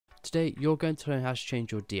Today you're going to learn how to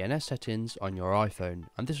change your DNS settings on your iPhone,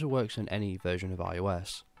 and this will work on any version of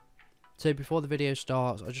iOS. So before the video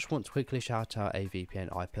starts, I just want to quickly shout out a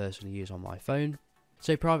VPN I personally use on my phone.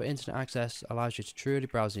 So private internet access allows you to truly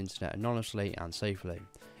browse the internet anonymously and safely.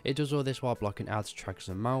 It does all this while blocking ads, trackers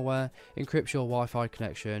and malware, encrypts your Wi-Fi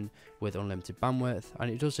connection with unlimited bandwidth, and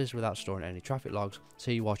it does this without storing any traffic logs, so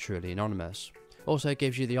you are truly anonymous. Also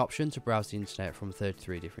gives you the option to browse the internet from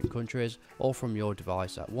 33 different countries or from your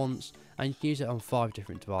device at once, and you can use it on 5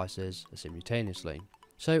 different devices simultaneously.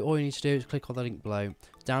 So all you need to do is click on the link below,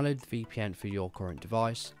 download the VPN for your current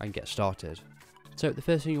device and get started. So the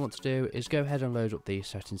first thing you want to do is go ahead and load up the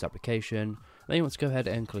settings application, then you want to go ahead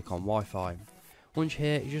and click on Wi-Fi. Once you're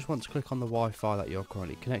here, you just want to click on the Wi-Fi that you're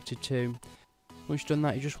currently connected to. Once you've done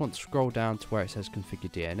that, you just want to scroll down to where it says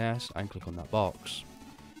configure DNS and click on that box.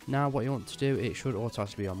 Now what you want to do, it should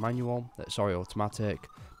automatically be on automatic,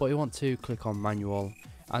 but you want to click on manual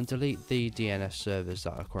and delete the DNS servers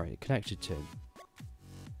that are currently connected to.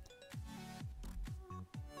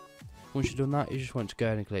 Once you've done that, you just want to go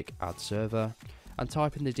ahead and click add server and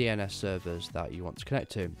type in the DNS servers that you want to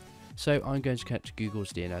connect to. So I'm going to connect to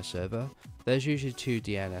Google's DNS server. There's usually 2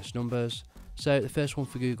 DNS numbers, so the first one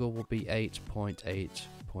for Google will be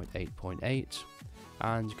 8.8.8.8.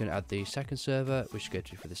 and you're going to add the second server, which is going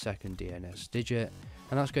to be for the second DNS digit,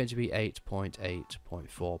 and that's going to be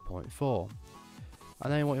 8.8.4.4.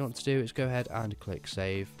 and then what you want to do is go ahead and click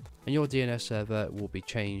save, and your DNS server will be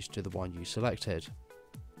changed to the one you selected.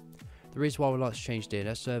 The reason why we like to change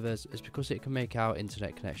DNS servers is because it can make our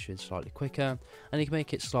internet connection slightly quicker, and it can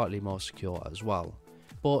make it slightly more secure as well.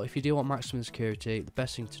 But if you do want maximum security, the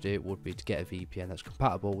best thing to do would be to get a VPN that's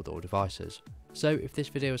compatible with all devices. So if this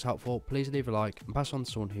video was helpful, please leave a like and pass on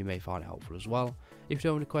to someone who may find it helpful as well. If you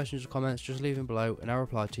have any questions or comments, just leave them below and I'll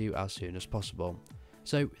reply to you as soon as possible.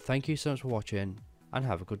 So thank you so much for watching and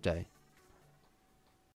have a good day.